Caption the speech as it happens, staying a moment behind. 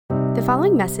The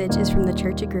following message is from the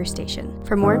Church at Greer Station.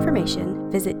 For more information,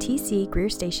 visit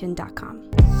tcgreerstation.com.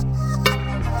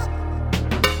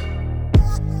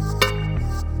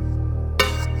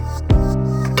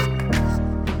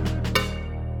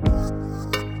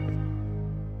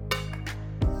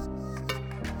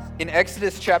 In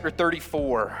Exodus chapter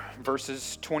 34,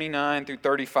 verses 29 through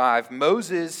 35,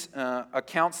 Moses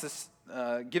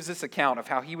gives this account of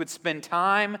how he would spend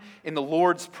time in the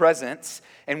Lord's presence,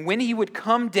 and when he would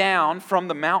come down from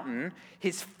the mountain,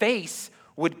 his face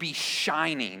would be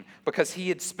shining because he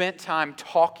had spent time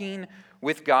talking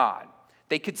with God.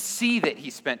 They could see that he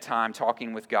spent time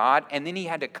talking with God, and then he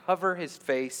had to cover his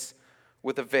face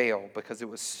with a veil because it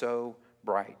was so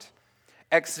bright.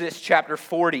 Exodus chapter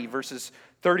 40, verses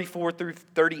 34 through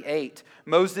 38,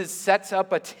 Moses sets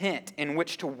up a tent in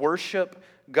which to worship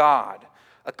God.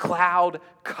 A cloud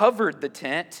covered the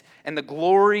tent, and the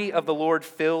glory of the Lord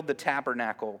filled the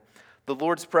tabernacle. The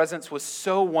Lord's presence was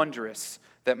so wondrous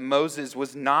that Moses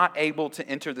was not able to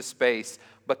enter the space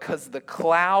because the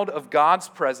cloud of God's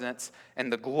presence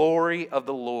and the glory of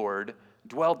the Lord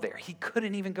dwelled there. He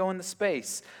couldn't even go in the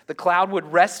space. The cloud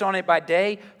would rest on it by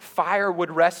day, fire would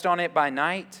rest on it by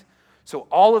night. So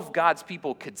all of God's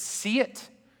people could see it,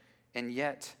 and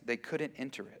yet they couldn't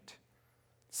enter it.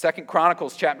 2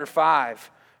 Chronicles chapter 5,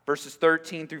 verses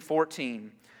 13 through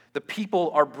 14. The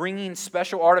people are bringing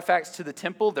special artifacts to the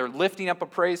temple. They're lifting up a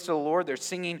praise to the Lord. They're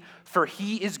singing, "For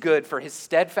he is good, for his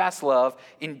steadfast love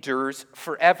endures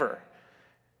forever."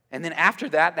 And then after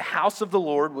that, the house of the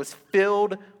Lord was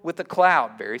filled with a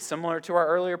cloud, very similar to our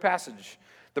earlier passage.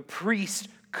 The priest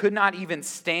could not even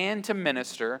stand to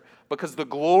minister because the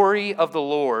glory of the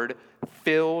Lord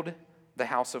filled the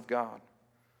house of God.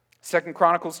 2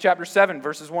 Chronicles chapter 7,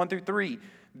 verses 1 through 3.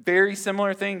 Very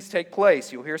similar things take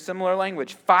place. You'll hear similar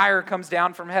language. Fire comes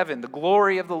down from heaven. The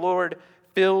glory of the Lord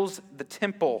fills the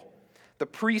temple. The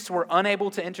priests were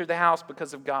unable to enter the house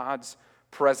because of God's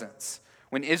presence.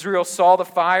 When Israel saw the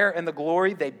fire and the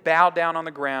glory, they bowed down on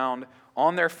the ground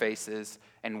on their faces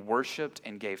and worshiped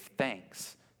and gave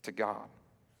thanks to God.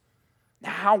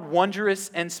 Now, how wondrous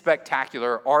and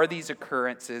spectacular are these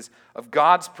occurrences of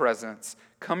God's presence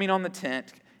coming on the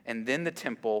tent and then the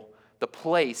temple, the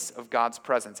place of God's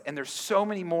presence. And there's so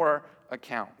many more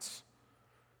accounts.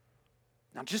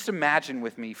 Now just imagine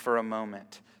with me for a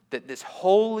moment that this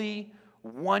holy,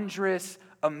 wondrous,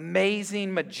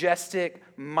 amazing, majestic,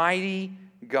 mighty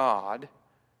God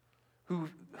who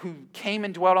came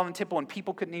and dwelt on the temple and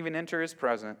people couldn't even enter his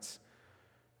presence.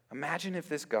 Imagine if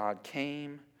this God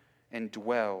came and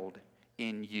dwelled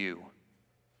in you,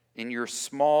 in your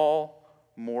small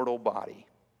mortal body.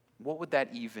 What would that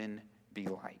even be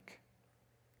like?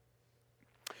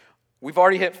 We've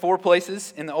already hit 4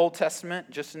 places in the Old Testament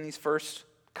just in these first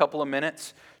couple of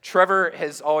minutes. Trevor's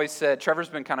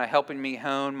been kind of helping me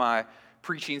hone my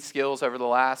preaching skills over the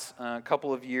last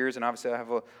couple of years, and obviously I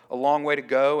have a long way to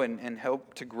go and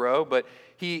hope to grow, but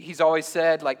he's always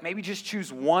said, like, maybe just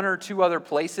choose 1 or 2 other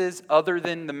places other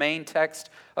than the main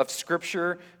text of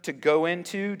Scripture to go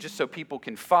into, just so people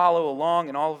can follow along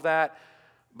and all of that.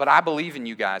 But I believe in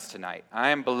you guys tonight.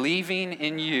 I am believing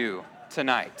in you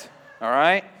tonight, all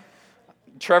right?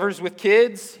 Trevor's with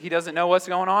kids. He doesn't know what's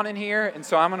going on in here, and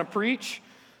so I'm going to preach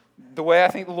the way I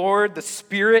think the Lord, the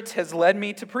Spirit, has led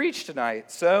me to preach tonight.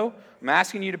 So I'm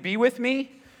asking you to be with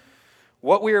me.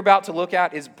 What we are about to look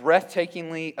at is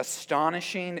breathtakingly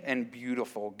astonishing and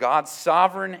beautiful. God's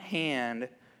sovereign hand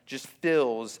just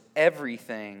fills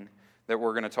everything that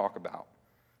we're going to talk about.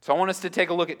 So I want us to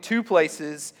take a look at 2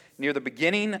 places near the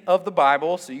beginning of the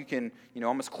Bible, so you can,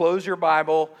 almost close your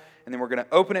Bible, and then we're going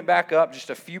to open it back up just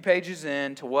a few pages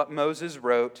in to what Moses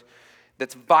wrote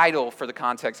that's vital for the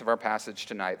context of our passage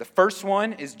tonight. The first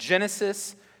one is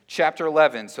Genesis chapter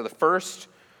 11. So the first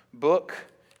book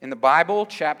in the Bible,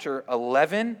 chapter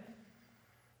 11,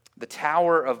 the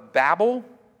Tower of Babel.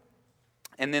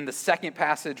 And then the second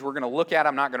passage we're going to look at,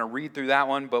 I'm not going to read through that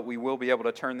one, but we will be able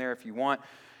to turn there if you want,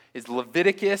 is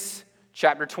Leviticus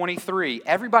chapter 23.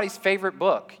 Everybody's favorite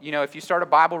book. If you start a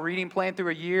Bible reading plan through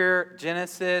a year,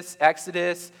 Genesis,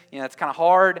 Exodus, it's kind of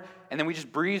hard. And then we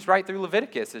just breeze right through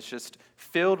Leviticus. It's just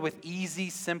filled with easy,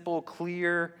 simple,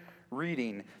 clear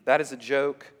reading. That is a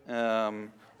joke.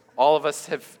 All of us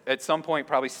have at some point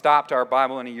probably stopped our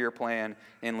Bible in a year plan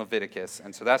in Leviticus.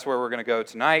 And so that's where we're going to go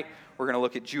tonight. We're going to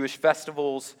look at Jewish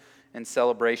festivals and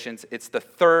celebrations. It's the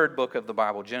 3rd book of the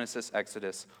Bible, Genesis,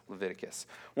 Exodus, Leviticus.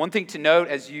 One thing to note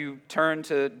as you turn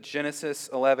to Genesis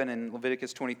 11 and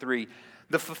Leviticus 23,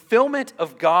 the fulfillment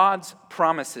of God's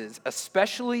promises,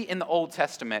 especially in the Old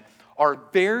Testament, are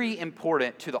very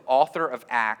important to the author of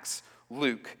Acts,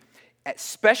 Luke.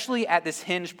 especially at this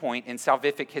hinge point in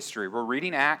salvific history. We're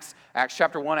reading Acts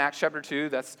chapter 1, Acts chapter 2.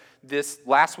 That's this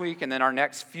last week and then our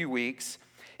next few weeks.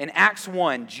 In Acts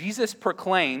 1, Jesus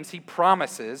proclaims, he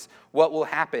promises what will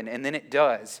happen, and then it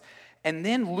does. And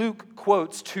then Luke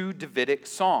quotes 2 Davidic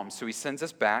psalms, so he sends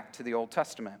us back to the Old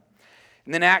Testament.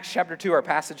 And then Acts chapter 2, our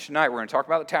passage tonight, we're going to talk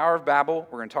about the Tower of Babel.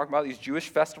 We're going to talk about these Jewish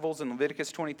festivals in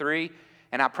Leviticus 23.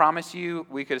 And I promise you,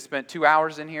 we could have spent 2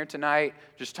 hours in here tonight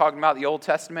just talking about the Old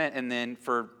Testament, and then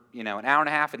for an hour and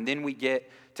a half, and then we get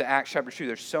to Acts chapter 2.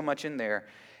 There's so much in there.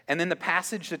 And then the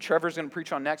passage that Trevor's going to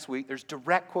preach on next week, there's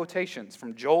direct quotations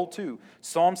from Joel 2,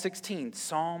 Psalm 16,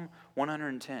 Psalm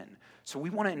 110. So we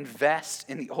want to invest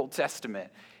in the Old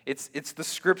Testament. It's the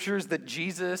scriptures that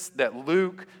Jesus, that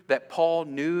Luke, that Paul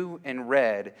knew and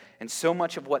read, and so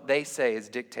much of what they say is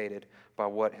dictated by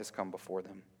what has come before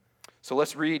them. So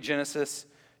let's read Genesis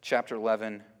chapter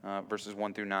 11, verses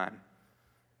 1 through 9.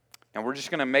 And we're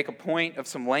just going to make a point of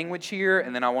some language here,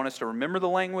 and then I want us to remember the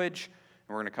language,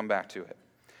 and we're going to come back to it.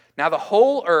 Now the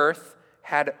whole earth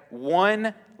had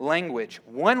one language,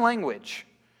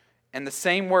 and the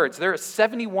same words. There are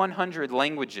 7,100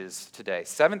 languages today,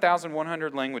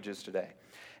 7,100 languages today.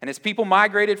 And as people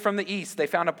migrated from the east, they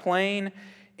found a plain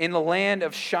in the land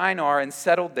of Shinar and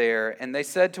settled there. And they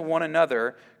said to one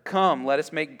another, "Come, let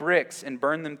us make bricks and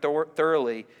burn them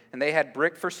thoroughly." And they had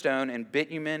brick for stone and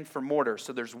bitumen for mortar.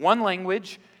 So there's one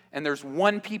language and there's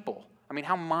one people. I mean,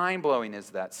 how mind-blowing is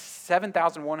that?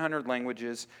 7,100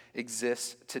 languages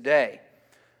exist today.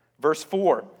 Verse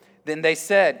 4, then they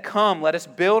said, "Come, let us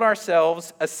build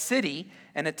ourselves a city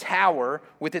and a tower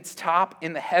with its top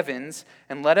in the heavens,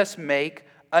 and let us make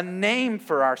a name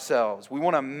for ourselves." We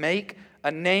want to make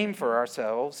a name for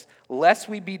ourselves, lest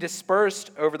we be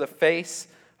dispersed over the face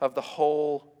of the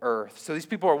whole earth. So these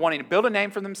people are wanting to build a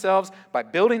name for themselves by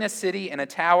building a city and a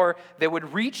tower that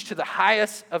would reach to the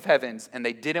highest of heavens, and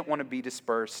they didn't want to be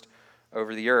dispersed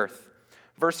over the earth.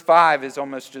 Verse 5 is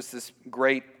almost just this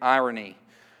great irony.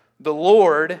 The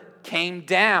Lord came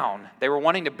down. They were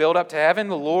wanting to build up to heaven.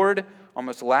 The Lord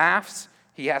almost laughs.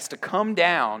 He has to come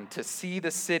down to see the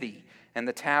city and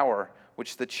the tower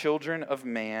which the children of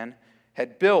man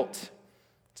had built.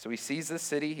 So he sees this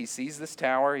city, he sees this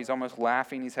tower, he's almost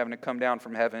laughing, he's having to come down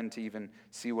from heaven to even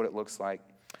see what it looks like.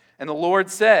 And the Lord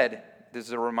said, this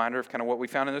is a reminder of kind of what we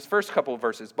found in those first couple of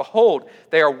verses, "Behold,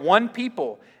 they are one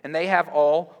people, and they have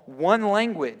all one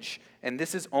language, and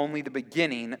this is only the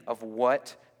beginning of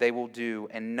what they will do,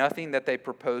 and nothing that they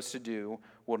propose to do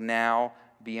will now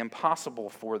be impossible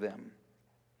for them."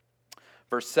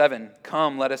 Verse 7,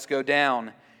 "Come, let us go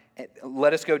down,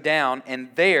 and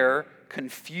there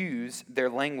confuse their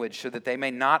language, so that they may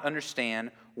not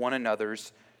understand one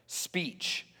another's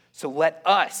speech." So let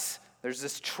us, there's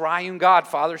this triune God,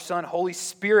 Father, Son, Holy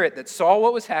Spirit, that saw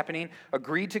what was happening,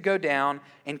 agreed to go down,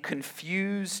 and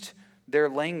confused their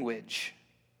language.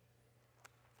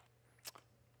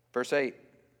 Verse 8,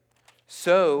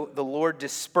 "So the Lord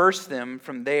dispersed them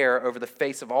from there over the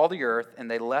face of all the earth,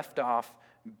 and they left off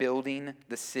building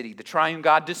the city." The triune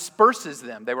God disperses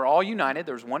them. They were all united.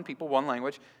 There was one people, one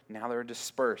language. Now they're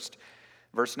dispersed.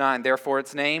 Verse 9, "Therefore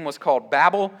its name was called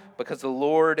Babel, because the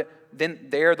Lord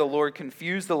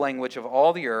confused the language of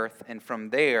all the earth, and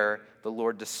from there the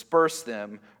Lord dispersed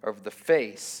them over the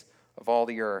face of all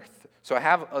the earth." So I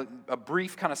have a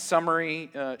brief kind of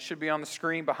summary, should be on the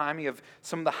screen behind me, of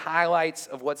some of the highlights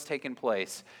of what's taken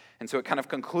place. And so it kind of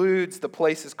concludes, the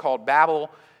place is called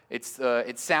Babel.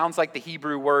 It sounds like the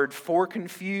Hebrew word for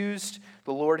confused.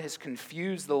 The Lord has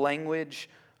confused the language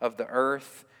of the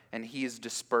earth, and he has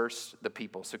dispersed the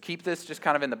people. So keep this just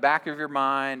kind of in the back of your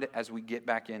mind as we get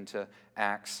back into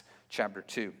Acts chapter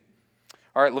 2.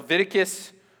 All right,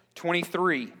 Leviticus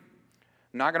 23. I'm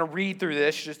not going to read through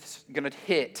this, just going to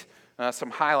hit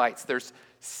some highlights. There's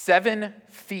 7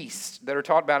 feasts that are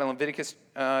talked about in Leviticus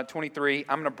 23.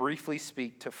 I'm going to briefly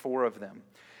speak to 4 of them.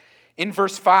 In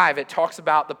verse 5, it talks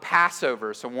about the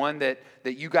Passover, so one that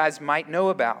you guys might know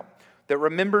about, that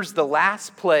remembers the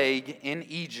last plague in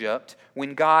Egypt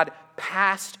when God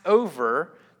passed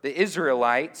over the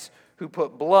Israelites who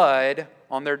put blood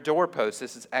on their doorposts.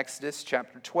 This is Exodus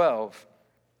chapter 12.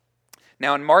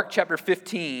 Now in Mark chapter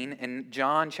 15 and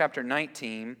John chapter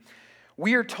 19,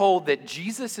 we are told that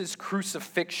Jesus'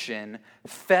 crucifixion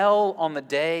fell on the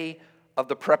day of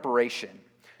the preparation.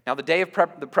 Now, the day of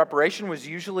the preparation was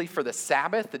usually for the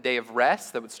Sabbath, the day of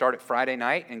rest that would start at Friday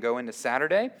night and go into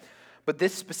Saturday. But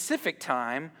this specific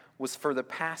time was for the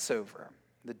Passover,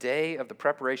 the day of the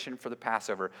preparation for the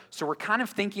Passover. So we're kind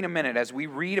of thinking a minute, as we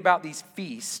read about these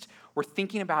feasts, we're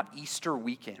thinking about Easter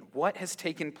weekend. What has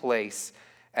taken place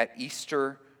at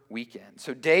Easter weekend.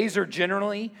 So days are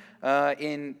generally,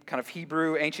 in kind of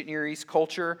Hebrew, ancient Near East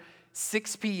culture,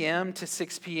 6 p.m. to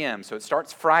 6 p.m. So it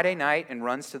starts Friday night and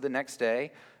runs to the next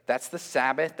day. That's the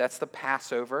Sabbath. That's the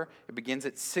Passover. It begins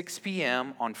at 6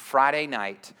 p.m. on Friday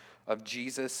night of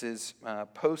Jesus'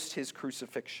 post his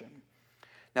crucifixion.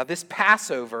 Now this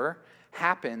Passover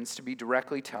happens to be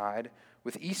directly tied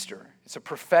with Easter. It's a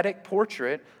prophetic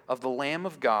portrait of the Lamb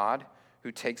of God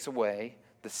who takes away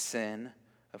the sin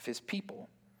of his people.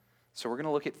 So we're going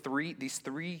to look at these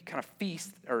three kind of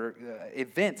feasts or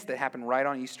events that happen right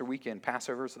on Easter weekend.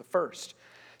 Passover is the first.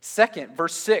 Second,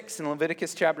 verse 6 in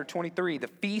Leviticus chapter 23, the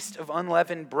Feast of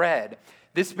Unleavened Bread.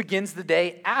 This begins the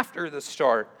day after the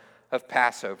start of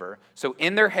Passover. So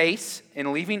in their haste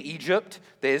in leaving Egypt,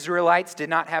 the Israelites did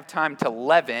not have time to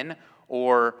leaven,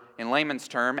 or in layman's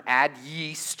term, add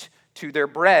yeast to their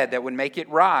bread that would make it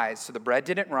rise. So the bread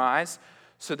didn't rise.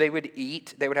 So they would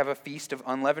have a feast of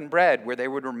unleavened bread where they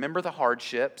would remember the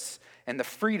hardships and the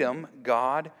freedom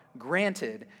God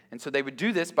granted. And so they would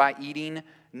do this by eating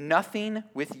nothing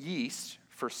with yeast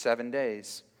for 7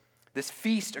 days. This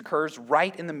feast occurs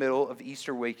right in the middle of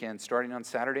Easter weekend, starting on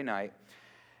Saturday night.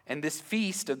 And this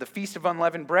feast of the Feast of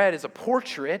Unleavened Bread is a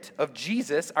portrait of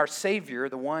Jesus, our Savior,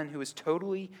 the one who is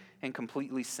totally and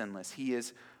completely sinless. He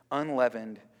is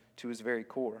unleavened to his very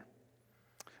core.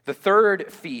 The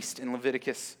third feast in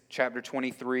Leviticus chapter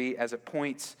 23, as it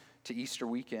points to Easter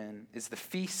weekend, is the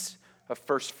Feast of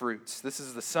First Fruits. This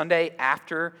is the Sunday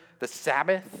after the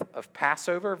Sabbath of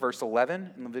Passover, verse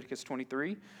 11 in Leviticus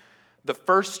 23.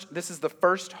 This is the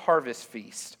first harvest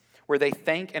feast, where they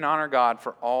thank and honor God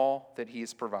for all that he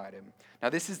has provided. Now,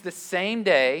 this is the same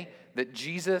day that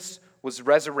Jesus was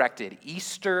resurrected,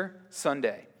 Easter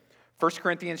Sunday. 1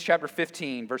 Corinthians chapter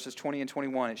 15, verses 20 and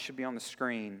 21, it should be on the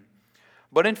screen.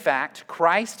 But in fact,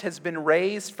 Christ has been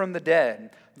raised from the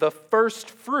dead, the first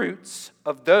fruits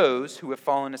of those who have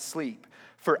fallen asleep.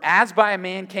 For as by a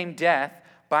man came death,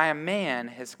 by a man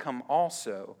has come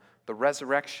also the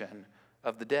resurrection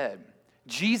of the dead.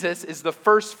 Jesus is the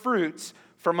first fruits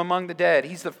from among the dead.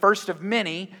 He's the first of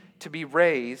many to be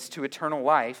raised to eternal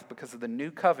life because of the new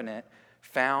covenant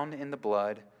found in the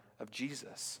blood of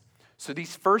Jesus. So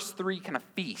these first three kind of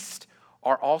feasts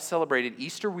are all celebrated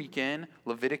Easter weekend.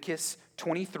 Leviticus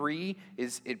 23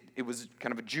 it was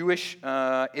kind of a Jewish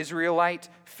Israelite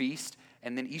feast,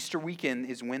 and then Easter weekend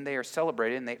is when they are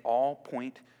celebrated, and they all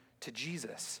point to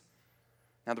Jesus.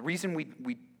 Now the reason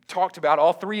we talked about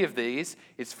all three of these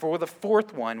is for the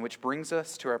fourth one, which brings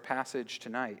us to our passage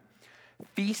tonight.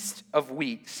 Feast of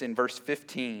Weeks in verse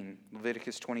 15,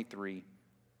 Leviticus 23.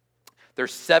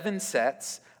 There's 7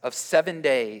 sets of 7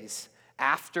 days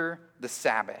after the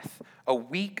Sabbath, a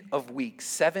week of weeks,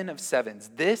 7 of 7s.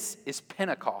 This is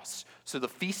Pentecost. So the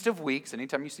Feast of Weeks,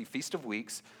 anytime you see Feast of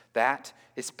Weeks, that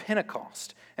is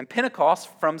Pentecost. And Pentecost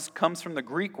comes from the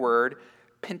Greek word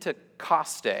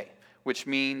Pentecoste, which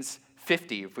means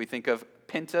 50. If we think of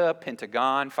penta,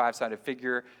 pentagon, 5-sided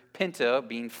figure, penta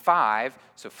being 5,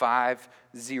 so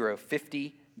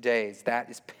 50 days. That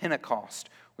is Pentecost,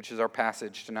 which is our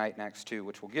passage tonight in Acts 2,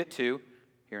 which we'll get to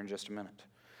here in just a minute.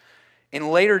 In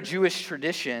later Jewish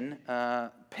tradition,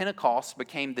 Pentecost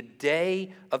became the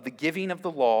day of the giving of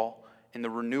the law and the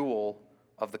renewal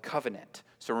of the covenant.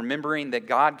 So remembering that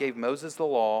God gave Moses the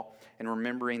law and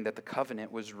remembering that the covenant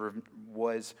was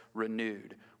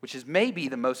renewed, which is maybe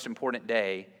the most important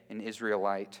day in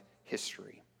Israelite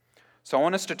history. So I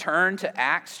want us to turn to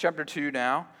Acts chapter 2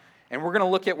 now, and we're going to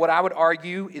look at what I would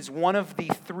argue is one of the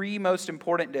 3 most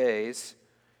important days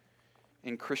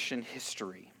in Christian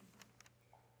history.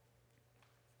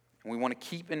 And we want to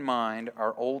keep in mind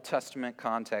our Old Testament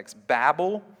context.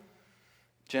 Babel,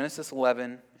 Genesis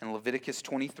 11, and Leviticus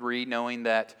 23, knowing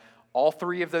that all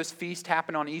 3 of those feasts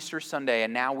happen on Easter Sunday,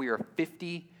 and now we are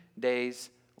 50 days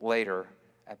later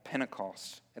at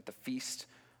Pentecost, at the Feast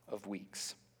of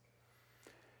Weeks.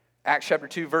 Acts chapter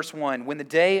 2, verse 1. When the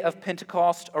day of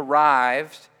Pentecost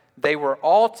arrived, they were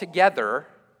all together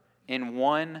in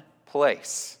one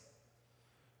place.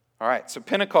 All right, so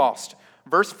Pentecost.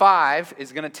 Verse 5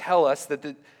 is going to tell us that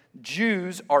the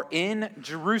Jews are in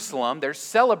Jerusalem. They're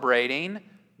celebrating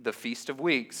the Feast of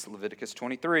Weeks, Leviticus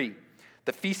 23.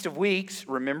 The Feast of Weeks,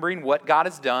 remembering what God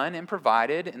has done and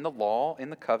provided in the law,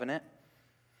 in the covenant.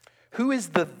 Who is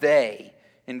the they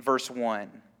in verse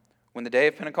 1? When the day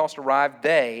of Pentecost arrived,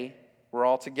 they were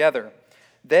all together.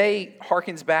 They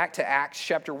harkens back to Acts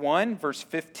chapter 1, verse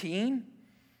 15,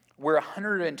 where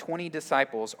 120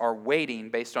 disciples are waiting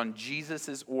based on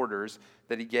Jesus' orders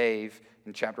that he gave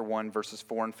in chapter 1, verses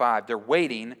 4 and 5. They're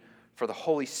waiting for the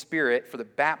Holy Spirit, for the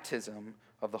baptism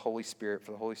of the Holy Spirit,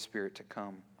 for the Holy Spirit to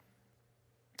come.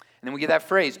 And then we get that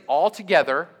phrase, all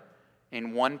together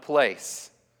in one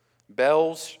place.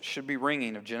 Bells should be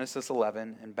ringing of Genesis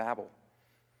 11 and Babel.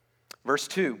 Verse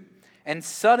 2, and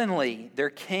suddenly there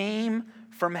came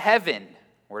from heaven.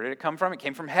 Where did it come from? It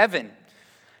came from heaven.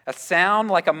 A sound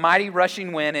like a mighty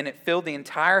rushing wind, and it filled the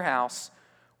entire house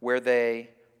where they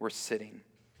were sitting.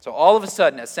 So all of a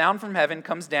sudden, a sound from heaven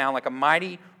comes down like a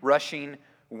mighty rushing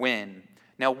wind.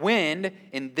 Now, wind,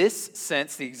 in this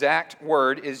sense, the exact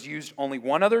word is used only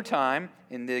one other time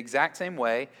in the exact same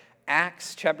way.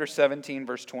 Acts chapter 17,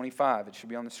 verse 25. It should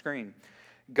be on the screen.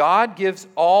 God gives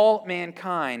all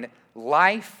mankind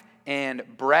life and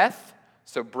breath.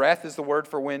 So breath is the word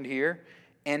for wind here.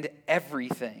 And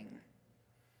everything.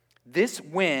 This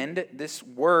wind, this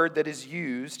word that is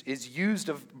used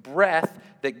of breath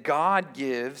that God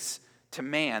gives to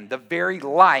man, the very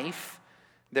life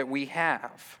that we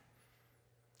have.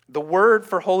 The word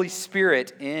for Holy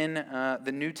Spirit in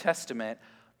the New Testament,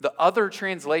 the other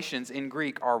translations in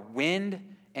Greek are wind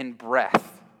and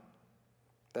breath.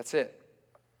 That's it.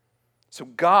 So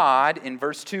God, in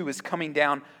verse 2, is coming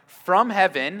down from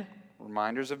heaven,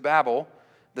 reminders of Babel,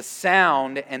 the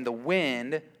sound and the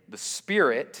wind, the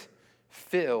Spirit,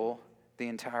 fill the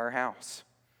entire house.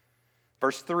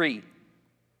 Verse 3,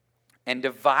 and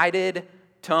divided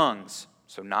tongues,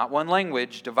 so not one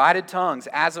language, divided tongues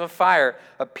as of fire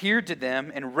appeared to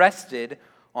them and rested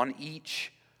on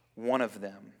each one of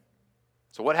them.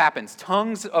 So what happens?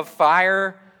 Tongues of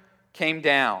fire came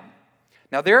down.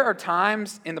 Now there are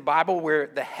times in the Bible where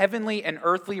the heavenly and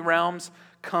earthly realms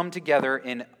come together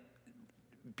in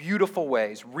beautiful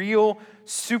ways. Real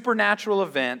supernatural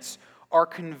events are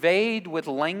conveyed with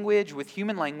language, with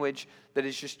human language, that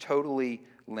is just totally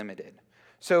limited.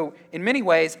 So in many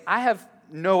ways, I have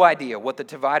no idea what the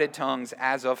divided tongues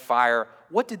as of fire,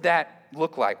 what did that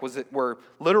look like? Were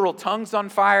literal tongues on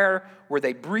fire? Were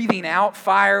they breathing out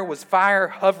fire? Was fire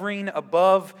hovering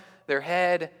above their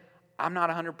head? I'm not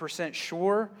 100%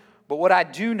 sure, but what I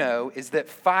do know is that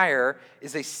fire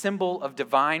is a symbol of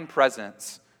divine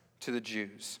presence to the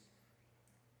Jews.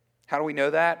 How do we know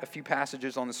that? A few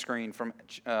passages on the screen from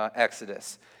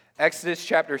Exodus. Exodus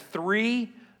chapter 3,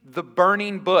 the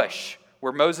burning bush,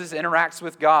 where Moses interacts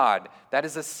with God. That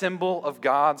is a symbol of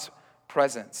God's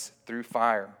presence through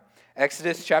fire.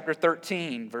 Exodus chapter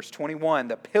 13, verse 21,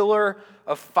 the pillar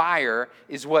of fire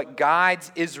is what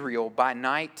guides Israel by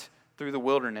night through the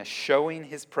wilderness, showing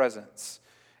his presence.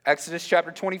 Exodus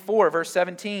chapter 24, verse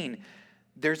 17,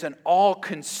 there's an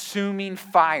all-consuming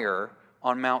fire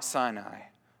on Mount Sinai.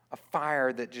 A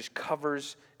fire that just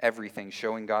covers everything,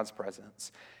 showing God's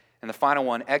presence. And the final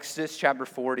one, Exodus chapter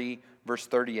 40, verse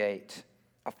 38.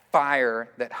 A fire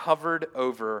that hovered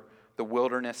over the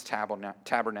wilderness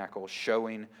tabernacle,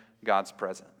 showing God's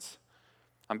presence.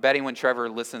 I'm betting when Trevor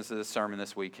listens to this sermon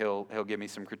this week, he'll give me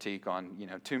some critique on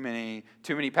too many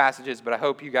passages. But I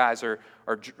hope you guys are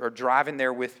driving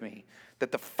there with me.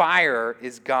 That the fire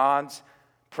is God's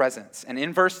presence. And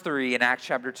in verse 3 in Acts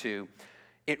chapter 2,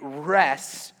 it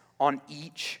rests on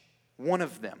each one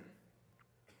of them.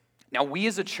 Now, we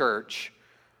as a church,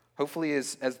 hopefully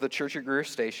as the church at Greer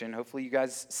Station, hopefully you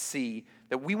guys see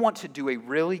that we want to do a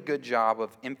really good job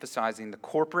of emphasizing the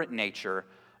corporate nature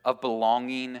of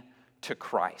belonging to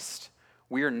Christ.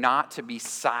 We are not to be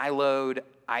siloed,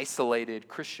 isolated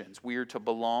Christians. We are to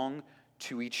belong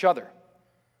to each other.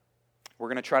 We're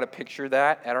going to try to picture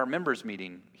that at our members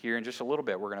meeting here in just a little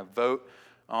bit. We're going to vote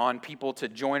on people to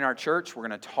join our church. We're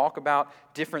going to talk about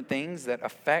different things that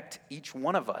affect each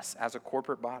one of us as a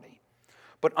corporate body.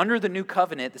 But under the new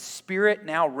covenant, the Spirit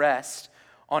now rests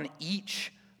on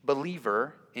each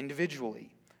believer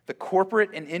individually. The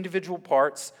corporate and individual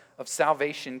parts of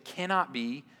salvation cannot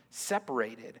be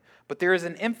separated, but there is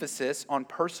an emphasis on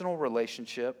personal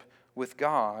relationship with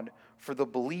God for the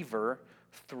believer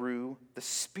through the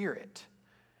Spirit.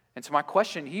 And so my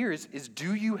question here is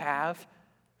do you have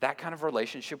that kind of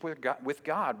relationship with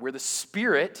God, where the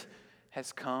Spirit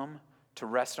has come to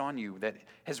rest on you, that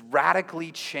has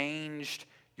radically changed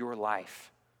your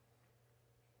life?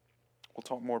 We'll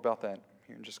talk more about that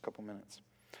here in just a couple minutes.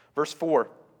 Verse 4,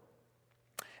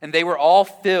 and they were all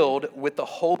filled with the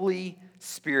Holy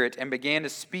Spirit and began to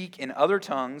speak in other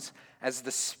tongues as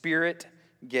the Spirit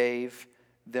gave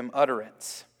them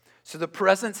utterance. So the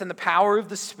presence and the power of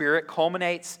the Spirit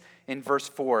culminates in verse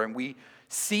 4, and we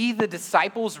see the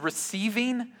disciples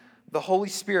receiving the Holy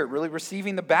Spirit, really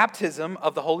receiving the baptism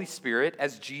of the Holy Spirit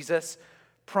as Jesus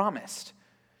promised.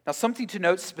 Now, something to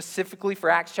note specifically for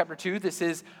Acts chapter 2, this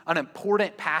is an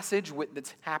important passage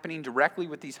that's happening directly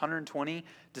with these 120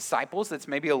 disciples that's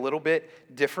maybe a little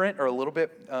bit different or a little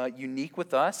bit unique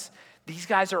with us. These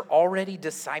guys are already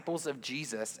disciples of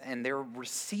Jesus, and they're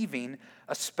receiving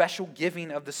a special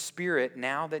giving of the Spirit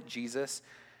now that Jesus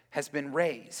has been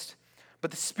raised.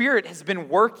 But the Spirit has been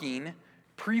working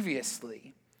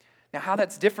previously. Now, how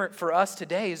that's different for us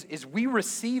today is we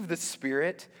receive the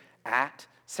Spirit at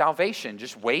salvation.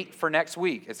 Just wait for next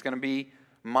week. It's going to be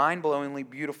mind-blowingly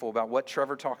beautiful about what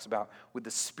Trevor talks about with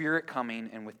the Spirit coming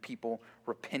and with people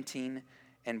repenting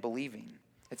and believing.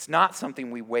 It's not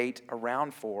something we wait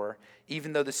around for,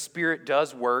 even though the Spirit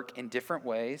does work in different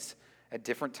ways at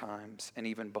different times and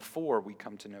even before we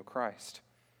come to know Christ.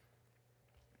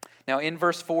 Now, in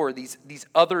verse 4, these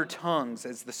other tongues,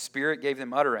 as the Spirit gave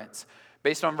them utterance,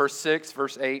 based on verse 6,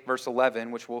 verse 8, verse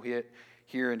 11, which we'll hit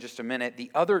here in just a minute,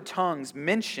 the other tongues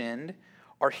mentioned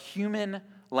are human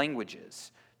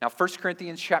languages. Now, 1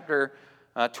 Corinthians chapter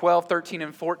 12, 13,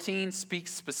 and 14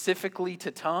 speaks specifically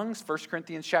to tongues. 1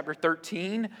 Corinthians chapter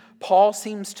 13, Paul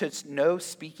seems to know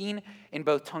speaking in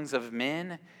both tongues of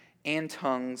men and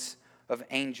tongues of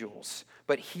angels.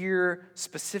 But here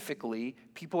specifically,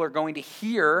 people are going to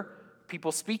hear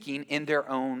people speaking in their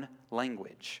own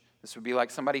language. This would be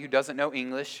like somebody who doesn't know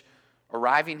English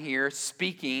arriving here,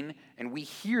 speaking, and we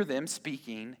hear them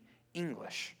speaking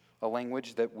English, a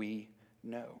language that we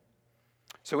know.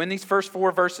 So in these first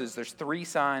 4 verses, there's 3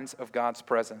 signs of God's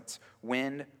presence: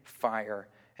 wind, fire,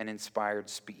 and inspired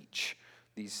speech,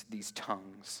 these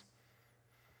tongues.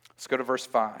 Let's go to verse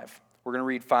 5. We're going to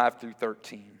read 5 through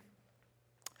 13.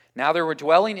 Now there were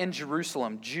dwelling in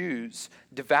Jerusalem Jews,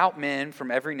 devout men from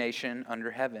every nation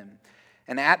under heaven.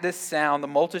 And at this sound, the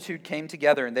multitude came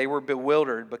together, and they were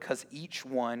bewildered because each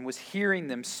one was hearing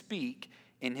them speak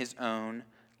in his own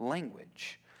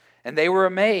language. And they were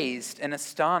amazed and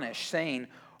astonished, saying,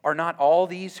 "Are not all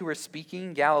these who are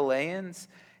speaking Galileans?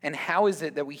 And how is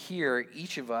it that we hear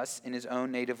each of us in his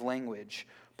own native language?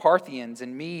 Parthians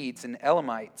and Medes and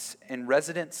Elamites and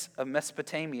residents of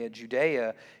Mesopotamia,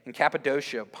 Judea and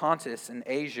Cappadocia, Pontus and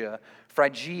Asia,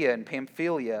 Phrygia and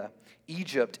Pamphylia,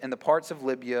 Egypt and the parts of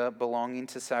Libya belonging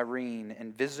to Cyrene,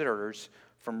 and visitors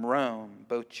from Rome,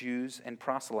 both Jews and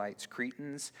proselytes,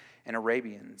 Cretans and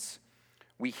Arabians.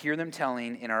 We hear them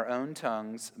telling in our own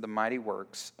tongues the mighty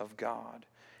works of God."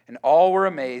 And all were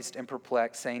amazed and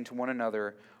perplexed, saying to one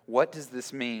another, "What does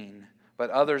this mean?"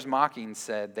 But others mocking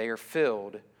said, "They are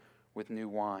filled with new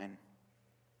wine."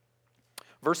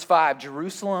 Verse 5,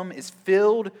 Jerusalem is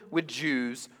filled with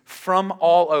Jews from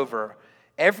all over,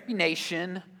 every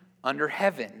nation under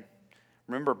heaven.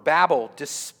 Remember, Babel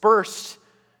dispersed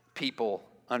people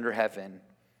under heaven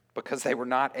because they were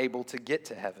not able to get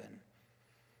to heaven.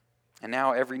 And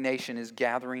now every nation is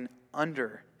gathering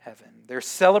under heaven. They're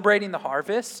celebrating the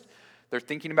harvest. They're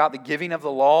thinking about the giving of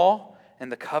the law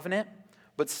and the covenant.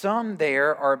 But some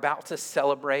there are about to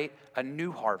celebrate a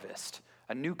new harvest,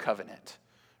 a new covenant,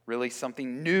 really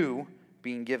something new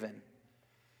being given.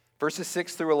 Verses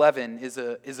 6 through 11 is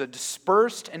a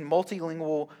dispersed and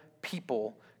multilingual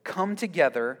people come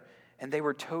together, and they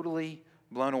were totally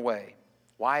blown away.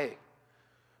 Why?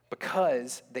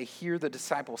 Because they hear the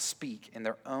disciples speak in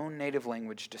their own native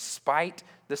language, despite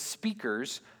the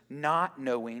speakers not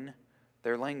knowing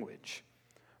their language.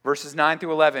 Verses 9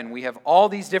 through 11, we have all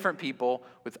these different people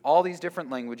with all these different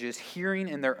languages hearing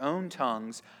in their own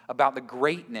tongues about the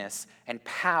greatness and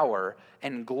power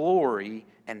and glory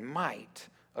and might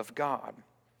of God.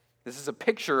 This is a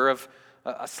picture of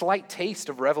a slight taste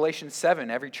of Revelation 7,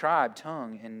 every tribe,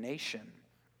 tongue, and nation.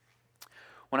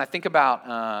 When I think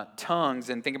about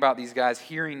tongues and think about these guys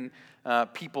hearing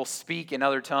people speak in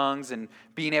other tongues and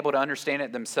being able to understand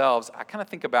it themselves, I kind of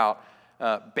think about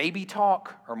baby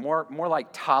talk, or more like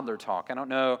toddler talk. I don't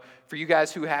know, for you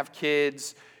guys who have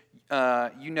kids,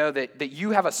 you know that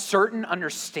you have a certain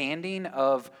understanding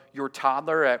of your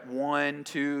toddler at 1,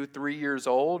 2, 3 years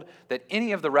old, that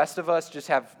any of the rest of us just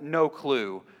have no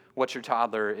clue what your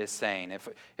toddler is saying.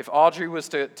 If Audrey was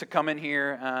to come in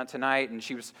here tonight and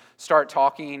she was start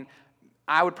talking,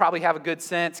 I would probably have a good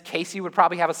sense. Casey would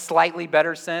probably have a slightly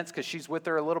better sense because she's with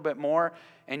her a little bit more.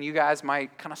 And you guys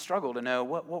might kind of struggle to know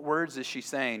what words is she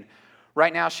saying.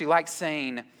 Right now, she likes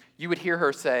saying, you would hear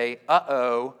her say,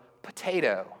 "Uh-oh,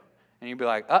 potato." And you'd be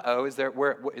like, "Uh-oh, is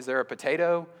there a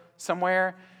potato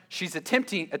somewhere?" She's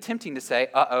attempting to say,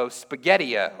 "Uh-oh,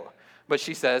 spaghetti-o." But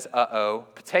she says, "Uh-oh,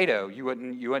 potato." You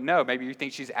wouldn't know. Maybe you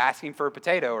think she's asking for a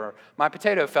potato, or "my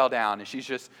potato fell down," and she's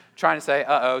just trying to say,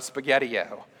 "Uh-oh,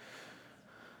 spaghetti-o."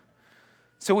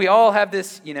 So we all have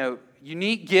this,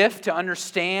 unique gift to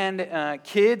understand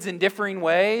kids in differing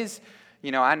ways.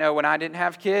 I know when I didn't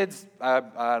have kids,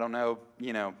 I don't know,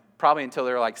 probably until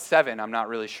they're like 7, I'm not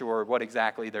really sure what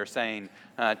exactly they're saying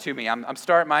to me. I'm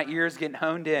starting, my ears getting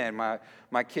honed in.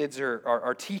 My kids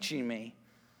are teaching me.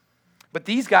 But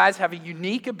these guys have a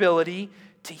unique ability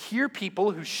to hear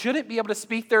people who shouldn't be able to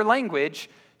speak their language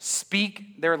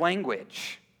speak their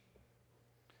language.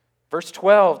 Verse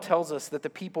 12 tells us that the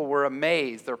people were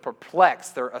amazed, they're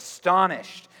perplexed, they're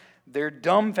astonished, they're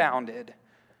dumbfounded,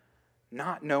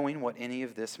 not knowing what any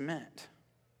of this meant.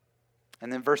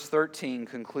 And then verse 13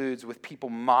 concludes with people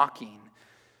mocking,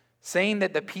 saying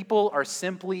that the people are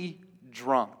simply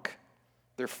drunk.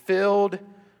 They're filled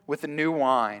with the new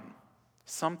wine,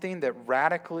 something that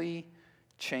radically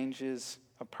changes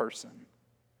a person.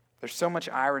 There's so much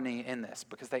irony in this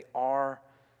because they are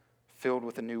filled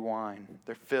with the new wine.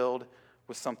 They're filled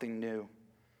with something new,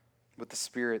 with the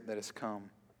Spirit that has come.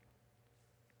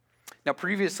 Now,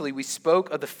 previously, we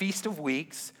spoke of the Feast of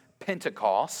Weeks,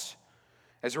 Pentecost,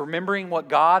 as remembering what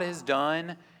God has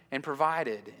done and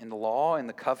provided in the law and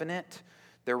the covenant.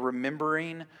 They're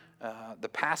remembering the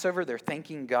Passover. They're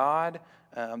thanking God.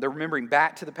 They're remembering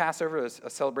back to the Passover, a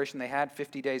celebration they had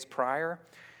 50 days prior.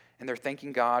 And they're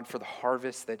thanking God for the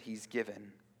harvest that He's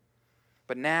given.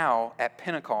 But now, at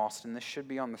Pentecost, and this should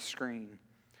be on the screen,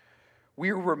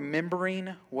 we're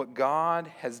remembering what God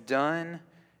has done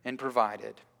and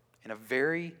provided in a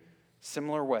very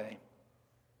similar way.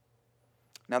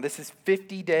 Now, this is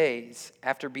 50 days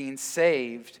after being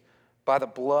saved by the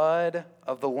blood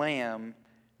of the Lamb,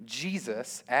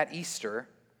 Jesus, at Easter.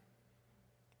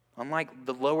 Unlike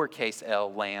the lowercase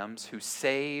l lambs who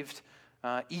saved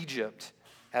Egypt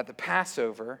at the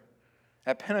Passover,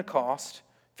 at Pentecost,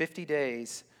 50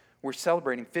 days, we're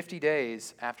celebrating 50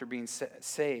 days after being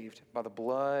saved by the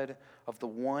blood of the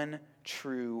one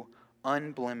true,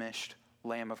 unblemished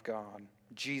Lamb of God,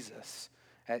 Jesus,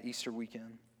 at Easter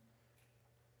weekend.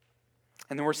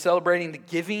 And then we're celebrating the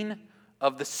giving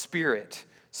of the Spirit,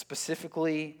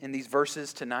 specifically in these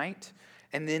verses tonight,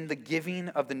 and then the giving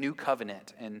of the new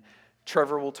covenant. And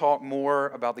Trevor will talk more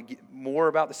about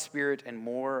the Spirit and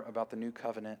more about the new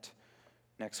covenant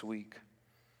next week.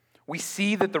 We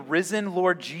see that the risen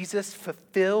Lord Jesus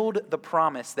fulfilled the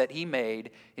promise that He made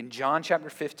in John chapter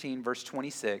 15, verse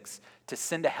 26, to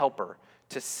send a helper,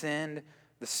 to send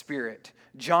the Spirit.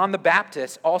 John the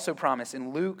Baptist also promised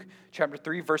in Luke chapter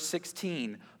 3, verse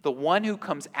 16, the one who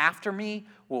comes after me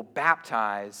will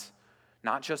baptize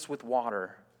not just with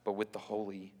water, but with the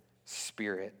Holy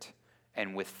Spirit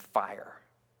and with fire.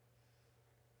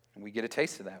 And we get a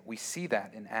taste of that. We see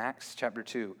that in Acts chapter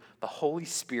 2. The Holy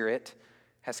Spirit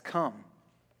has come.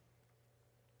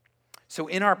 So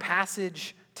in our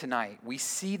passage tonight, we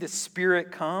see the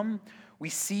Spirit come. We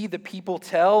see the people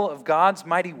tell of God's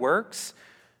mighty works,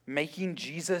 making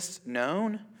Jesus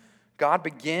known. God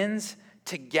begins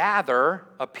to gather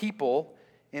a people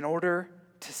in order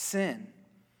to sin.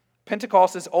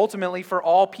 Pentecost is ultimately for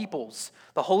all peoples.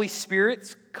 The Holy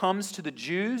Spirit comes to the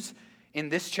Jews in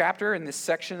this chapter, in this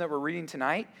section that we're reading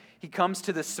tonight. He comes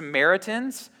to the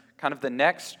Samaritans, kind of the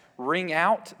next ring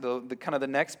out, the kind of the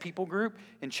next people group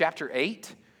in chapter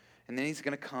 8. And then He's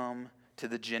going to come to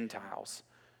the Gentiles,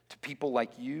 to people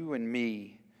like you and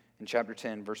me in chapter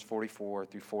 10, verse 44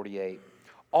 through 48.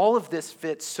 All of this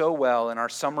fits so well in our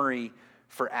summary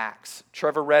for Acts.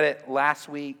 Trevor read it last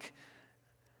week.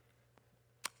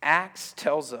 Acts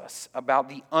tells us about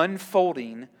the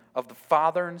unfolding of the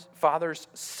Father's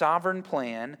sovereign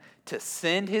plan to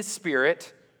send His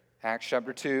Spirit, Acts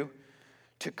chapter 2,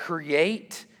 to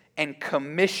create and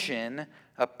commission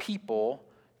a people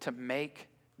to make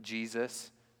Jesus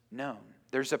known.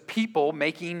 There's a people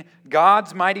making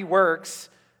God's mighty works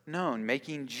known,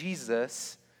 making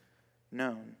Jesus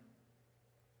known.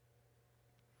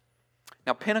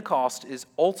 Now, Pentecost is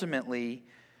ultimately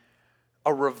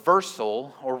a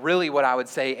reversal, or really what I would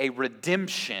say, a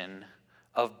redemption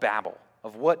of Babel,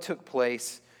 of what took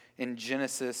place in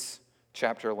Genesis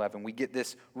chapter 11. We get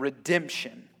this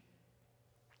redemption.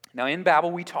 Now, in Babel,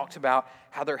 we talked about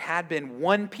how there had been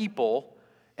one people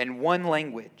and one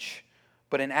language.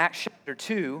 But in Acts chapter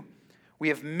 2, we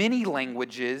have many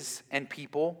languages and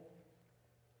people,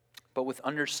 but with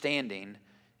understanding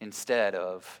instead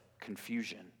of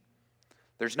confusion.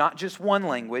 There's not just one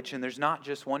language and there's not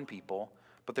just one people,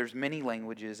 but there's many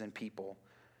languages and people,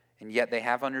 and yet they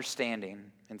have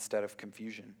understanding instead of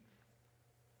confusion.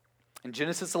 In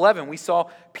Genesis 11, we saw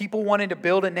people wanting to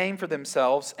build a name for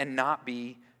themselves and not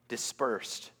be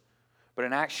dispersed. But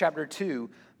in Acts chapter 2,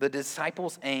 the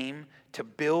disciples aim to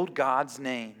build God's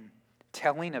name,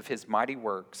 telling of His mighty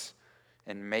works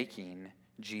and making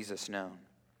Jesus known.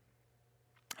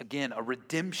 Again, a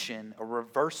redemption, a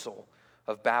reversal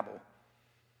of Babel.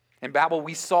 In Babel,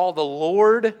 we saw the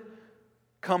Lord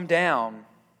come down,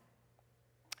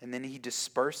 and then he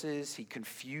disperses, he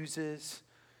confuses.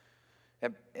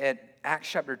 At Acts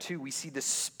chapter 2, we see the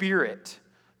Spirit,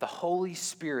 the Holy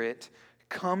Spirit,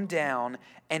 come down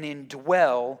and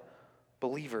indwell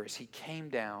believers. He came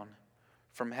down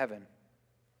from heaven.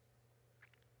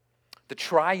 The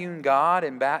triune God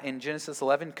in Genesis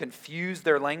 11 confused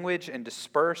their language and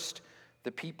dispersed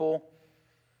the people.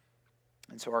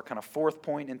 And so our kind of fourth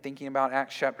point in thinking about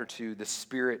Acts chapter 2, the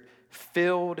Spirit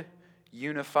filled,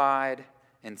 unified,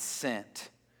 and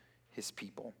sent his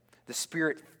people. The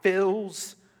Spirit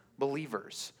fills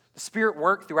believers. The Spirit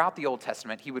worked throughout the Old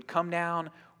Testament. He would come down,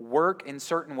 work in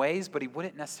certain ways, but he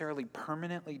wouldn't necessarily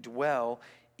permanently dwell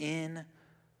in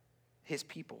his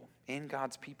people, in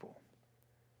God's people.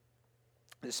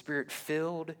 The Spirit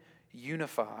filled,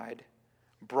 unified,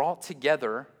 brought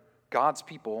together God's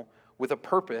people with a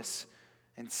purpose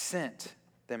and sent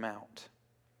them out.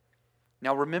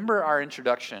 Now remember our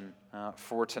introduction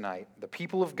for tonight. The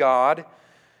people of God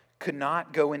could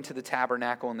not go into the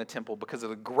tabernacle and the temple because of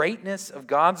the greatness of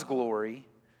God's glory.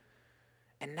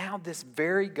 And now this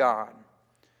very God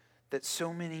that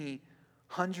so many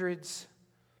hundreds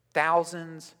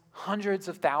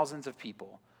of thousands of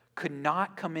people could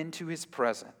not come into his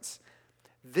presence,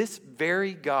 this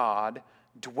very God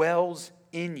dwells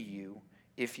in you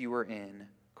if you are in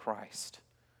Christ.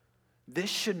 This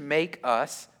should make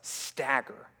us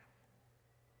stagger.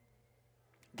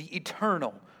 The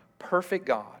eternal, perfect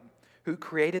God who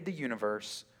created the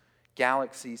universe,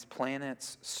 galaxies,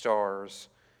 planets, stars,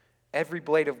 every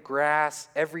blade of grass,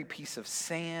 every piece of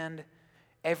sand,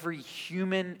 every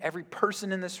human, every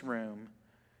person in this room,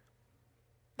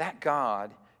 that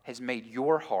God has made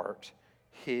your heart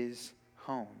his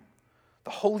home. The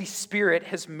Holy Spirit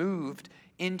has moved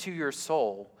into your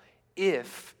soul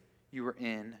if you are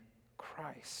in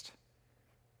Christ.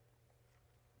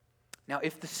 Now,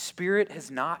 if the Spirit has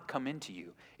not come into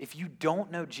you, if you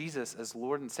don't know Jesus as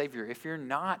Lord and Savior, if you're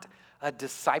not a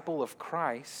disciple of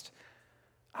Christ,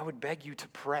 I would beg you to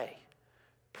pray.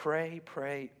 Pray,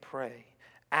 pray, pray.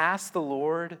 Ask the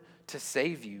Lord to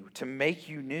save you, to make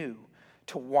you new,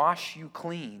 to wash you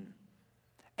clean.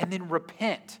 And then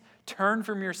repent. Turn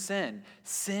from your sin.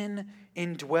 Sin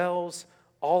indwells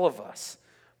all of us.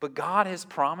 But God has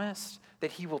promised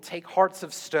that he will take hearts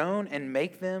of stone and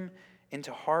make them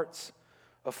into hearts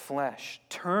of flesh.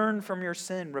 Turn from your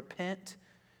sin, repent,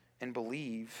 and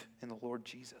believe in the Lord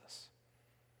Jesus.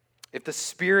 If the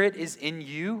Spirit is in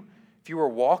you, if you are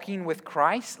walking with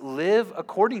Christ, live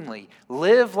accordingly.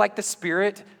 Live like the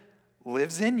Spirit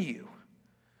lives in you.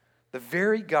 The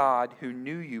very God who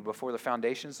knew you before the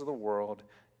foundations of the world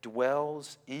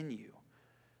dwells in you.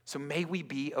 So may we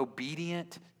be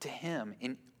obedient to him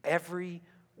in every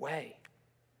way.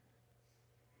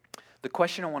 The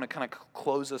question I want to kind of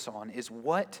close us on is,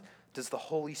 what does the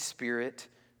Holy Spirit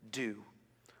do?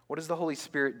 What does the Holy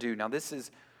Spirit do? Now this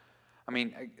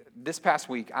past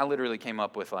week I literally came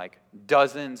up with like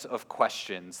dozens of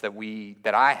questions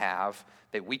that I have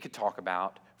that we could talk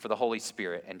about for the Holy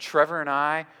Spirit. And Trevor and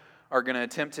I are going to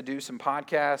attempt to do some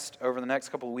podcasts over the next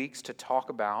couple of weeks to talk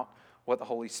about what the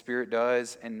Holy Spirit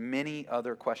does and many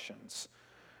other questions.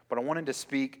 But I wanted to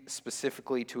speak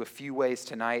specifically to a few ways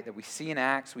tonight that we see in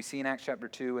Acts chapter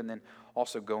 2, and then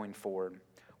also going forward.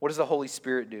 What does the Holy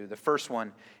Spirit do? The first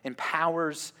one,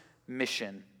 empowers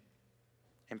mission.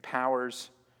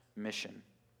 Empowers mission.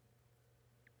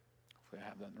 Hopefully I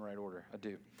have that in the right order. I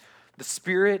do. The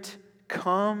Spirit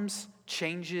comes,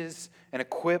 changes, and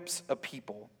equips a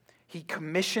people. He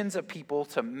commissions a people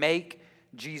to make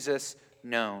Jesus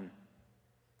known.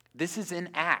 This is in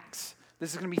Acts.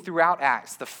 This is going to be throughout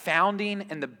Acts, the founding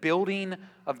and the building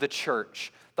of the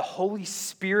church. The Holy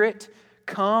Spirit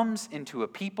comes into a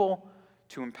people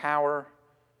to empower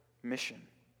mission.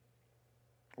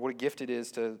 What a gift it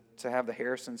is to have the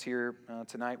Harrisons here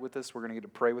tonight with us. We're going to get to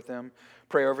pray with them,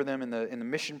 pray over them in the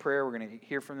mission prayer. We're going to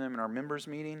hear from them in our members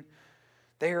meeting.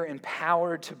 They are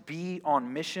empowered to be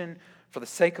on mission for the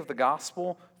sake of the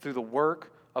gospel through the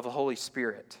work of the Holy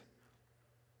Spirit.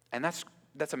 And that's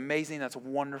amazing. That's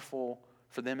wonderful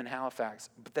for them in Halifax.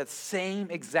 But that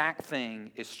same exact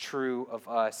thing is true of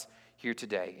us here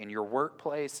today. In your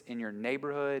workplace, in your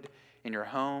neighborhood, in your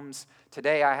homes.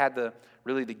 Today I had the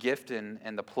gift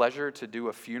and the pleasure to do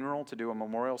a funeral, to do a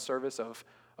memorial service of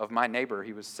my neighbor.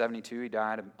 He was 72. He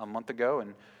died a month ago.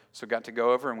 And so got to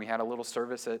go over and we had a little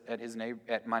service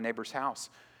at my neighbor's house.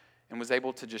 And was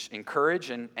able to just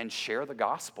encourage and share the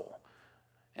gospel.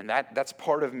 And that's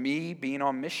part of me being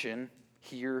on mission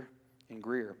here in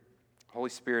Greer. Holy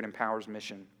Spirit empowers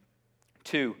mission.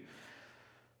 2,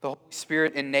 The Holy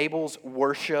Spirit enables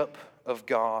worship of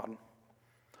God.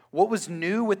 What was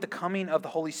new with the coming of the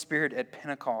Holy Spirit at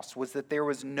Pentecost was that there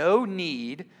was no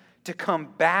need to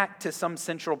come back to some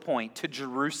central point, to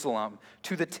Jerusalem,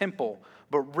 to the temple,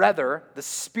 but rather the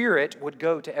Spirit would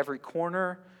go to every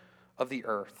corner of the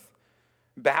earth.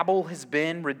 Babel has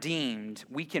been redeemed.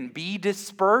 We can be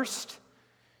dispersed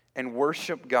and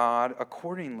worship God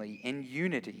accordingly in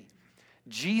unity.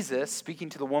 Jesus, speaking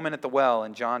to the woman at the well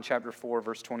in John chapter 4,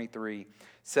 verse 23,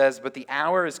 says, "But the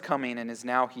hour is coming and is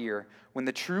now here, when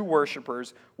the true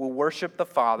worshipers will worship the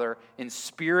Father in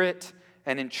spirit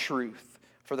and in truth.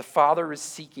 For the Father is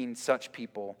seeking such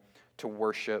people to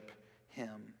worship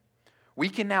Him." We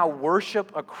can now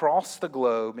worship across the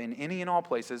globe in any and all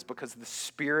places because the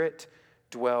Spirit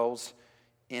dwells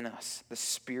in us. The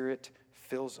Spirit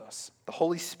fills us. The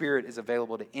Holy Spirit is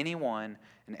available to anyone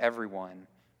and everyone,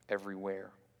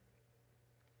 everywhere.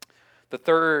 The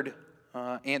third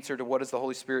answer to what does the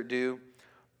Holy Spirit do?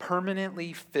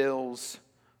 Permanently fills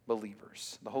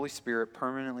believers. The Holy Spirit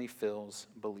permanently fills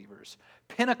believers.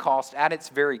 Pentecost, at its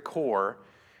very core,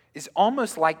 is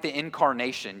almost like the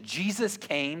incarnation. Jesus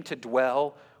came to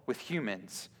dwell with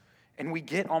humans, and we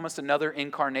get almost another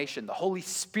incarnation. The Holy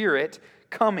Spirit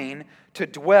coming to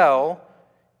dwell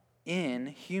in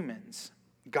humans.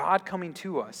 God coming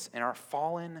to us in our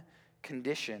fallen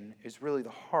condition is really the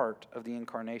heart of the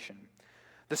incarnation.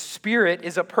 The Spirit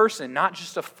is a person, not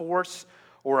just a force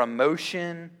or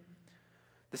emotion.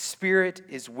 The Spirit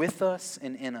is with us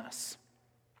and in us.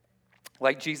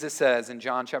 Like Jesus says in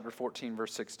John chapter 14,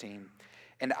 verse 16,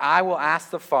 "And I will ask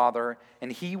the Father,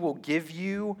 and He will give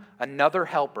you another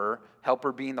helper,"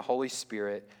 helper being the Holy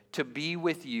Spirit, "to be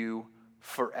with you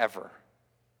forever."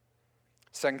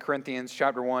 2 Corinthians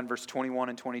chapter 1, verse 21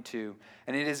 and 22.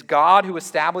 "And it is God who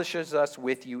establishes us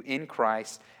with you in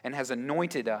Christ and has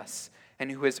anointed us,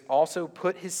 and who has also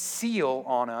put His seal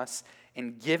on us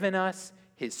and given us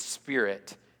His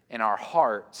Spirit in our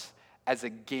hearts as a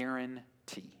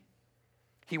guarantee."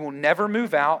 He will never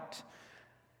move out,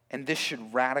 and this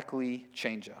should radically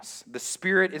change us. The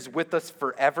Spirit is with us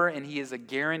forever, and He is a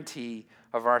guarantee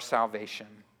of our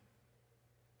salvation.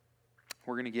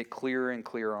 We're going to get clearer and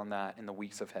clearer on that in the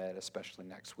weeks ahead, especially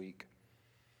next week.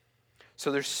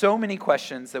 So there's so many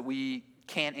questions that we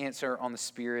can't answer on the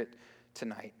Spirit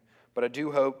tonight. But I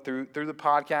do hope through the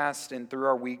podcast and through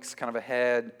our weeks kind of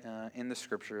ahead in the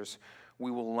Scriptures,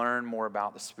 we will learn more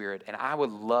about the Spirit. And I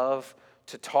would love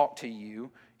to talk to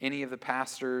you, any of the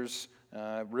pastors,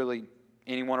 really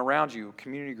anyone around you,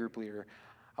 community group leader.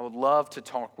 I would love to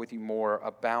talk with you more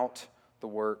about the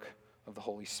work of the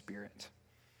Holy Spirit.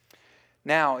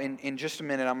 Now, in just a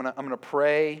minute, I'm gonna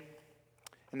pray,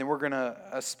 and then we're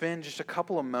gonna spend just a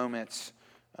couple of moments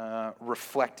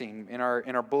reflecting. In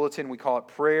our bulletin, we call it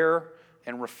prayer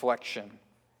and reflection.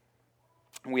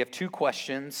 And we have two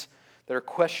questions that are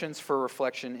questions for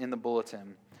reflection in the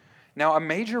bulletin. Now, a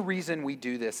major reason we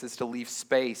do this is to leave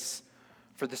space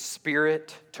for the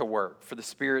Spirit to work, for the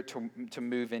Spirit to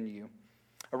move in you.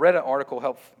 I read an article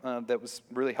that was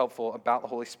really helpful about the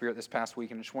Holy Spirit this past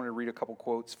week, and I just wanted to read a couple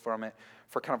quotes from it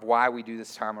for kind of why we do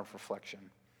this time of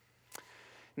reflection.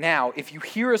 Now, if you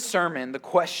hear a sermon, the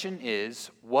question is,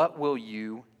 what will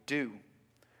you do?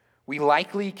 We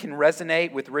likely can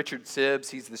resonate with Richard Sibbes.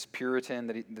 He's this Puritan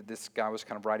that this guy was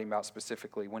kind of writing about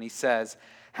specifically when he says,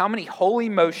 "How many holy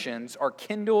emotions are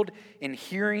kindled in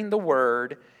hearing the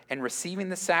word and receiving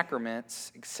the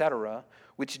sacraments, etc.,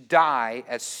 which die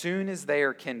as soon as they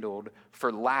are kindled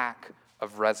for lack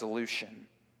of resolution.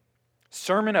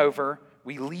 Sermon over,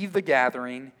 we leave the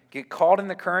gathering, get caught in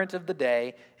the current of the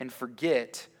day, and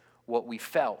forget what we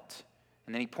felt."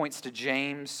 And then he points to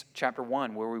James chapter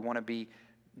 1, where we want to be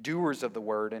doers of the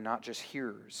word and not just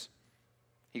hearers.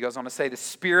 He goes on to say, "The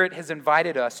Spirit has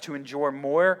invited us to enjoy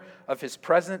more of His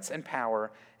presence and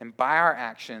power, and by our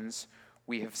actions,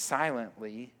 we have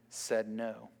silently said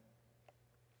no."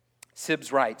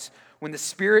 Sibbes writes, "When the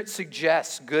Spirit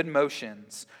suggests good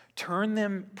motions, turn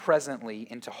them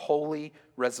presently into holy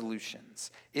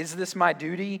resolutions. Is this my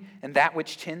duty and that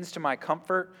which tends to my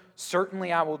comfort?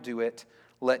 Certainly I will do it.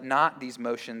 Let not these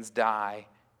motions die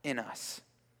in us."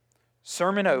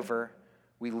 Sermon over,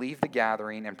 we leave the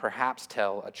gathering and perhaps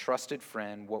tell a trusted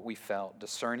friend what we felt,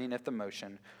 discerning if the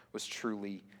motion was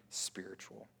truly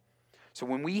spiritual. So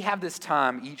when we have this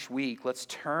time each week, let's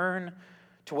turn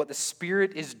to what the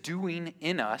Spirit is doing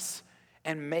in us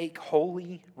and make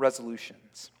holy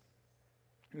resolutions.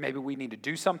 Maybe we need to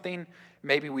do something.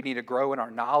 Maybe we need to grow in our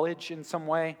knowledge in some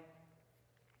way,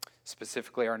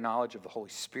 specifically our knowledge of the Holy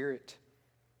Spirit.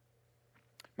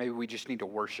 Maybe we just need to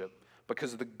worship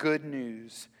because the good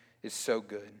news is so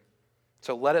good.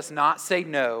 So let us not say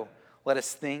no. Let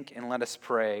us think and let us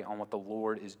pray on what the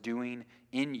Lord is doing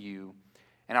in you.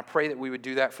 And I pray that we would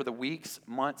do that for the weeks,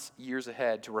 months, years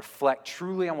ahead, to reflect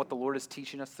truly on what the Lord is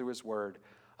teaching us through his word,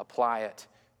 apply it,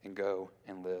 and go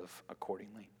and live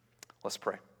accordingly. Let's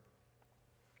pray.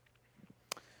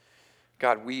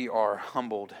 God, we are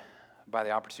humbled by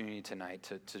the opportunity tonight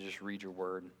to just read your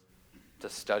word, to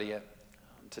study it,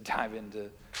 to dive into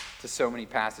so many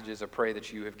passages. I pray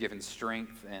that you have given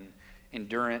strength and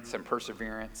endurance and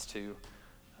perseverance to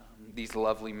these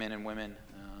lovely men and women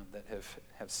that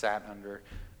have sat under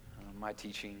my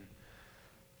teaching.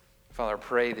 Father, I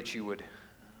pray that you would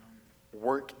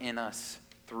work in us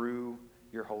through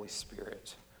your Holy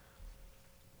Spirit.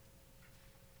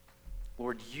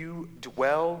 Lord, you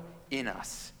dwell in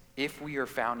us if we are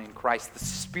found in Christ. The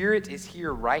Spirit is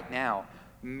here right now,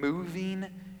 moving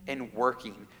and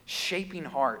working, shaping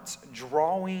hearts,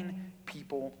 drawing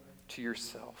people to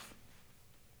yourself.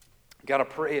 God, I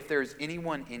pray if there's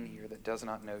anyone in here that does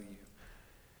not know you,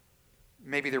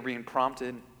 maybe they're being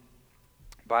prompted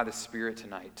by the Spirit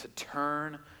tonight to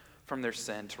turn from their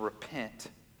sin, to repent,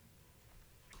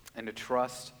 and to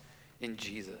trust in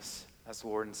Jesus as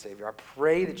Lord and Savior. I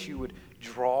pray that you would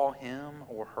draw him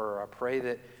or her. I pray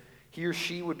that he or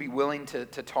she would be willing to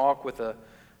talk with the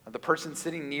person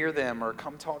sitting near them, or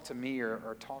come talk to me,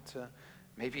 or talk to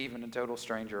maybe even a total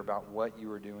stranger about what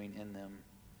you are doing in them.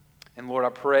 And Lord, I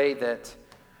pray that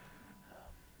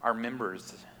our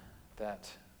members,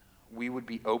 that we would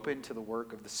be open to the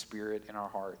work of the Spirit in our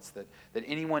hearts, that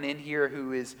anyone in here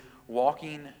who is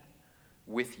walking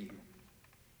with you,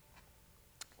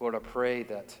 Lord, I pray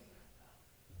that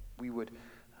we would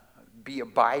be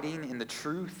abiding in the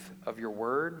truth of your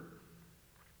word,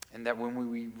 and that when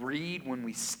we read, when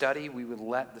we study, we would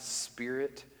let the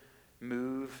Spirit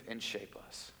move and shape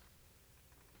us.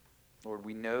 Lord,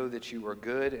 we know that you are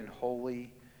good and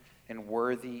holy and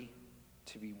worthy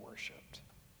to be worshiped.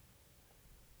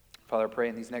 Father, I pray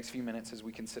in these next few minutes as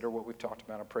we consider what we've talked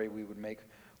about, I pray we would make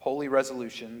holy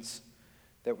resolutions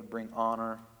that would bring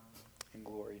honor and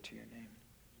glory to your name.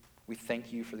 We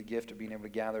thank you for the gift of being able to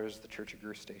gather as the Church at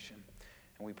Greer Station,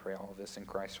 and we pray all of this in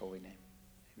Christ's holy name.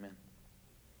 Amen.